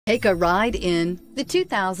Take a ride in the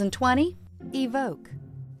 2020 Evoque.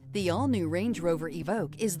 The all-new Range Rover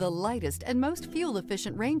Evoque is the lightest and most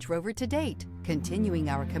fuel-efficient Range Rover to date, continuing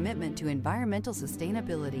our commitment to environmental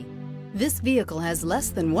sustainability. This vehicle has less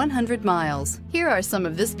than 100 miles. Here are some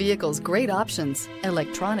of this vehicle's great options: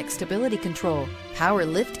 electronic stability control, power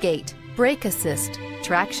liftgate, brake assist,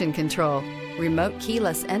 traction control, remote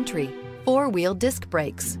keyless entry, four-wheel disc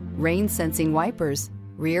brakes, rain-sensing wipers,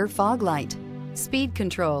 rear fog light, speed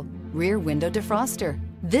control, rear window defroster.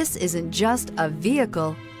 This isn't just a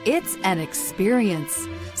vehicle, it's an experience.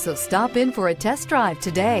 So stop in for a test drive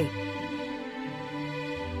today.